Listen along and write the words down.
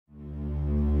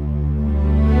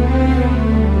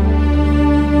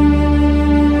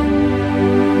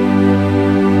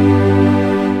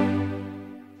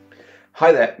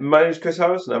Hi there, my name is Chris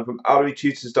Harris and I'm from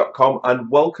AlleryTutors.com, and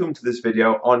welcome to this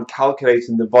video on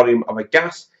calculating the volume of a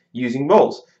gas using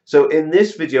moles. So in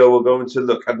this video we're going to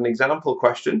look at an example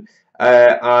question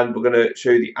and we're going to show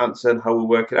you the answer and how we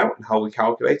work it out and how we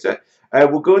calculate it.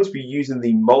 We're going to be using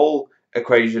the mole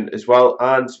equation as well,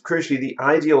 and crucially the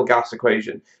ideal gas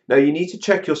equation. Now you need to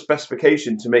check your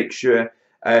specification to make sure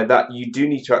that you do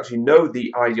need to actually know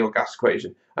the ideal gas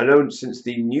equation. I know since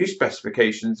the new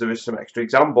specifications there is some extra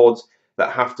exam boards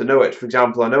that have to know it. For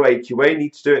example, I know AQA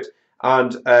needs to do it,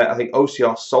 and I think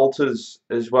OCR Salters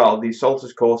as well. The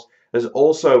Salters course has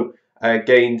also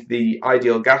gained the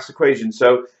ideal gas equation.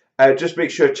 So just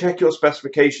make sure, check your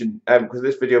specification, because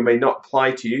this video may not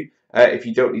apply to you if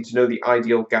you don't need to know the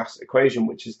ideal gas equation,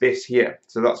 which is this here.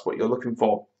 So that's what you're looking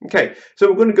for. Okay, so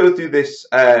we're going to go through this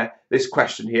this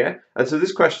question here. And so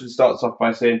this question starts off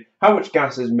by saying, how much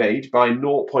gas is made by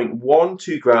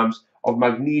 0.12 grams of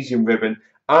magnesium ribbon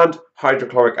and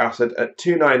hydrochloric acid at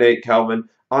 298 Kelvin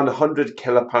and 100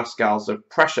 kilopascals of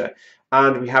pressure?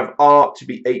 And we have R to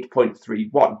be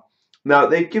 8.31. Now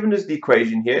they've given us the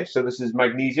equation here. So this is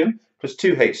magnesium plus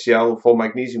 2HCl for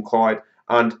magnesium chloride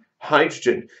and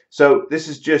hydrogen. So this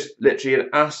is just literally an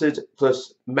acid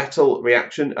plus metal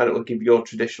reaction, and it will give you your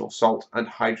traditional salt and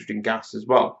hydrogen gas as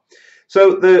well.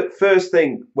 So the first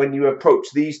thing when you approach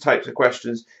these types of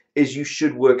questions is you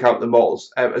should work out the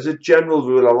moles. As a general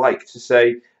rule, I like to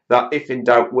say that if in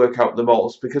doubt, work out the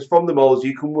moles, because from the moles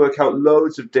you can work out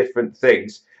loads of different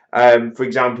things. For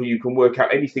example, you can work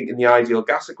out anything in the ideal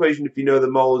gas equation if you know the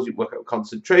moles. You can work out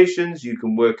concentrations, you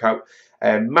can work out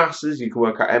masses, you can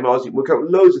work out MRs, you can work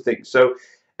out loads of things. So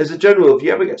as a general, if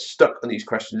you ever get stuck on these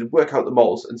questions, work out the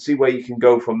moles and see where you can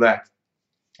go from there.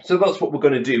 So that's what we're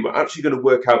going to do. We're actually going to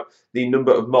work out the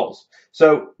number of moles.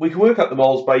 So we can work out the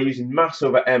moles by using mass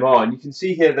over MR, and you can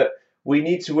see here that we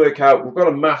need to work out, we've got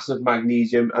a mass of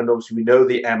magnesium, and obviously we know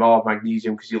the MR of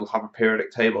magnesium because you'll have a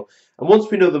periodic table. And once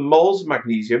we know the moles of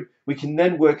magnesium, we can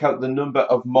then work out the number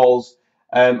of moles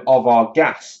of our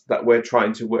gas that we're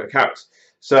trying to work out.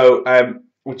 So,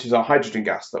 which is our hydrogen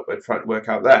gas that we're trying to work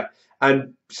out there.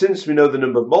 And since we know the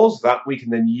number of moles of that, we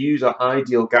can then use our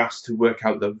ideal gas to work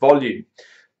out the volume.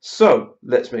 So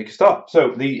let's make a start.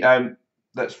 So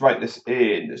let's write this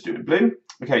in, let's do it in blue.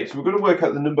 Okay, so we're going to work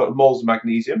out the number of moles of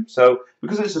magnesium. So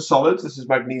because it's a solid, this is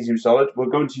magnesium solid, we're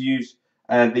going to use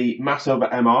the mass over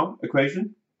MR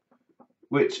equation,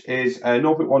 which is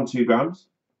 0.12 grams.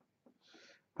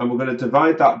 And we're going to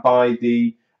divide that by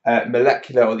the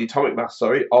molecular, or the atomic mass,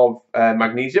 sorry, of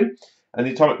magnesium. And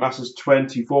the atomic mass is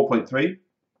 24.3. So if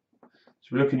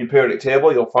you look in your periodic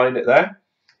table, you'll find it there.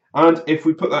 And if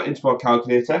we put that into our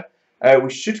calculator,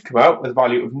 we should come out with a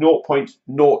value of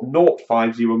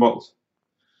 0.0050 moles.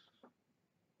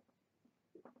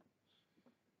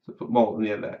 So put mole in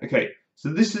the end there. Okay,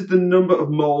 so this is the number of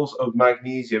moles of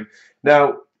magnesium.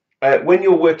 Now, when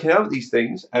you're working out these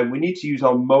things, we need to use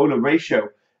our molar ratio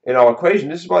in our equation.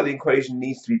 This is why the equation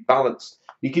needs to be balanced.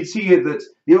 You can see here that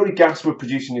the only gas we're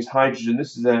producing is hydrogen.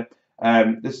 This is a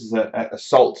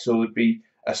salt, so it would be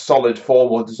a solid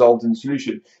form or dissolved in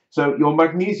solution. So your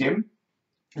magnesium,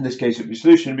 in this case it would be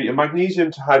solution, but your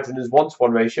magnesium to hydrogen is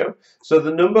 1:1 ratio. So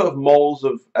the number of moles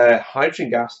of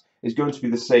hydrogen gas is going to be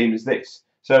the same as this.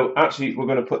 So actually we're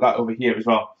going to put that over here as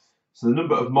well. So the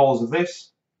number of moles of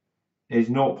this is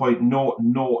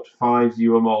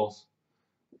 0.0050 moles.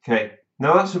 Okay,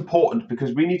 now that's important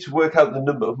because we need to work out the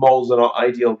number of moles in our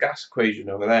ideal gas equation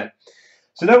over there.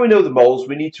 So now we know the moles,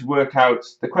 we need to work out,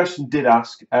 the question did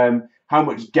ask how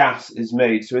much gas is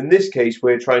made. So in this case,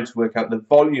 we're trying to work out the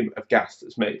volume of gas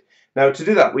that's made. Now to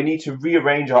do that, we need to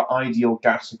rearrange our ideal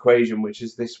gas equation, which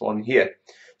is this one here.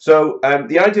 So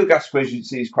the ideal gas equation, you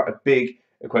see, is quite a big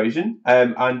equation.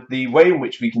 And the way in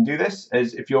which we can do this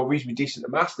is, if you're reasonably decent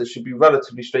at maths, this should be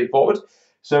relatively straightforward.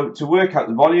 So to work out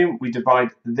the volume, we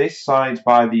divide this side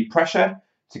by the pressure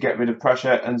to get rid of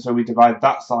pressure, and so we divide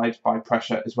that side by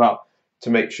pressure as well to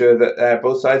make sure that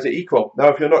both sides are equal. Now,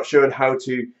 if you're not sure on how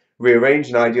to rearrange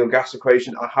an ideal gas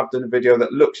equation, I have done a video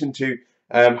that looks into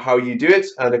how you do it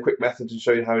and a quick method to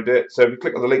show you how to do it. So if you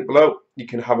click on the link below, you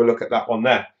can have a look at that one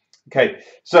there. Okay,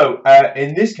 so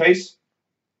in this case,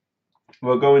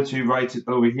 we're going to write it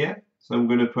over here. So I'm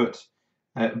going to put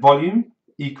volume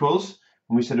equals,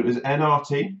 and we said it was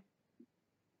nRT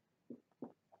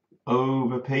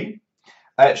over P.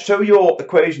 Show your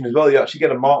equation as well. You actually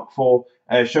get a mark for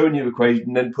showing your equation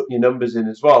and then putting your numbers in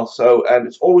as well. So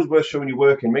it's always worth showing your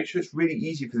work and make sure it's really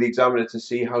easy for the examiner to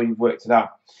see how you've worked it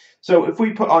out. So if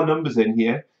we put our numbers in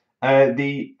here,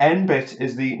 the n bit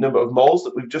is the number of moles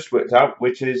that we've just worked out,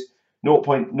 which is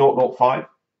 0.005.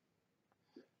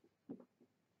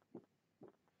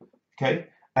 Okay,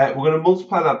 We're going to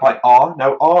multiply that by R.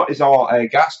 Now, R is our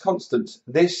gas constant.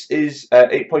 This is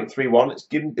 8.31. It's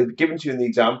given to you in the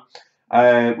exam,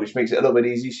 which makes it a little bit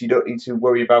easy, so you don't need to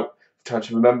worry about trying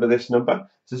to remember this number.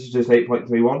 So this is just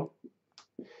 8.31.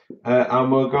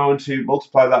 And we're going to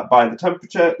multiply that by the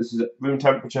temperature. This is at room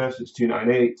temperature, so it's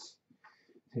 298.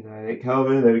 298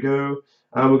 Kelvin, there we go.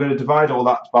 And we're going to divide all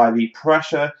that by the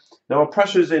pressure. Now, our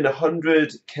pressure is in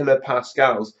 100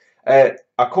 kilopascals.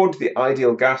 According to the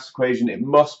ideal gas equation, it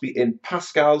must be in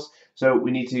pascals. So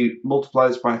we need to multiply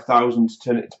this by 1,000 to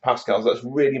turn it into pascals. That's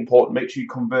really important. Make sure you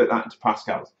convert that into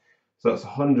pascals. So that's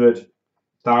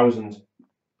 100,000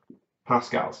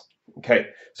 pascals. Okay,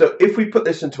 so if we put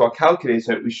this into our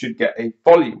calculator, we should get a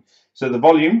volume. So the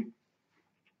volume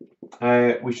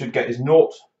we should get is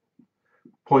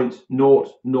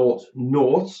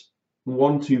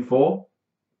 0.000124.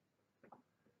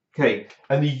 Okay,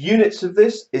 and the units of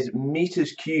this is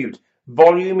meters cubed.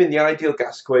 Volume in the ideal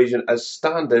gas equation as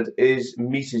standard is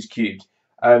meters cubed.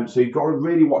 So you've got to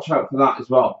really watch out for that as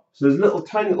well. So there's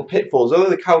tiny little pitfalls. Although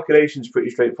the calculation is pretty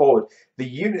straightforward, the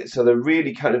units are the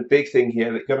really kind of big thing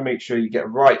here that you've got to make sure you get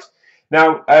right.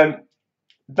 Now,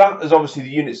 that is obviously the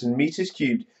units in meters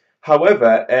cubed.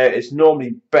 However, it's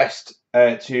normally best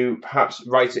to perhaps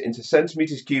write it into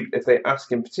centimeters cubed if they ask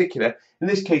in particular. In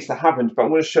this case, they haven't, but I'm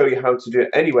going to show you how to do it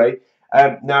anyway.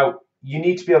 Now, you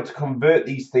need to be able to convert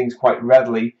these things quite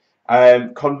readily.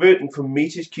 Converting from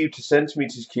meters cubed to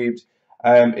centimeters cubed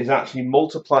is actually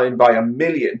multiplying by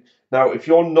 1,000,000. Now, if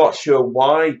you're not sure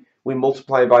why we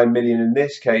multiply by 1,000,000 in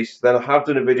this case, then I have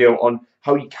done a video on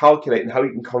how you calculate and how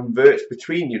you can convert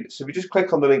between units. So if you just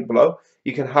click on the link below,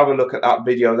 you can have a look at that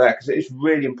video there, because it is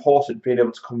really important being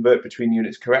able to convert between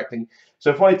units correctly.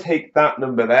 So if I take that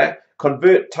number there,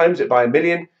 times it by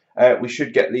 1,000,000, we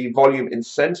should get the volume in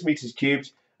centimeters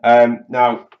cubed.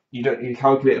 Now, you don't need a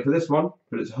calculator for this one,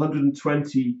 but it's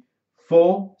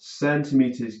 124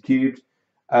 centimeters cubed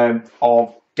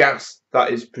of gas that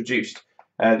is produced.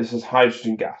 This is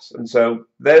hydrogen gas, and so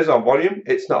there's our volume.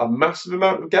 It's not a massive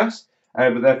amount of gas,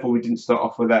 but therefore we didn't start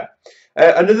off with that.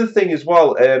 Another thing as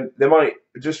well, they might,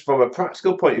 just from a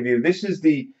practical point of view, this is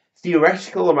the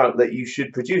theoretical amount that you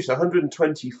should produce,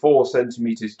 124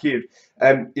 centimeters cubed.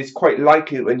 It's quite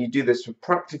likely that when you do this for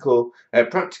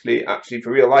practically, actually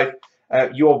for real life,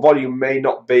 your volume may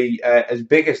not be as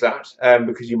big as that,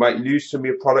 because you might lose some of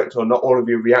your product, or not all of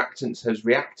your reactants has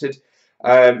reacted.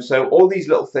 So all these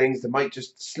little things, they might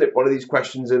just slip one of these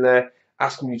questions in there,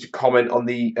 asking you to comment on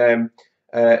the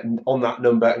on that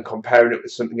number and comparing it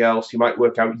with something else. You might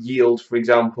work out yield, for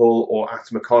example, or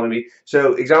atom economy.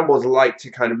 So examples like to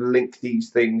kind of link these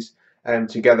things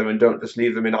together and don't just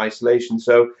leave them in isolation.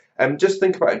 So just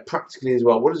think about it practically as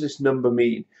well. What does this number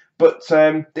mean? But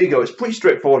there you go. It's pretty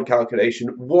straightforward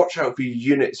calculation. Watch out for your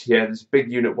units here. There's a big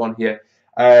unit one here.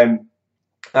 And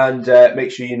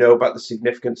make sure you know about the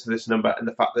significance of this number and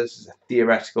the fact that this is a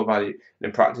theoretical value. And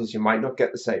in practice, you might not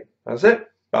get the same. That's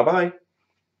it. Bye-bye.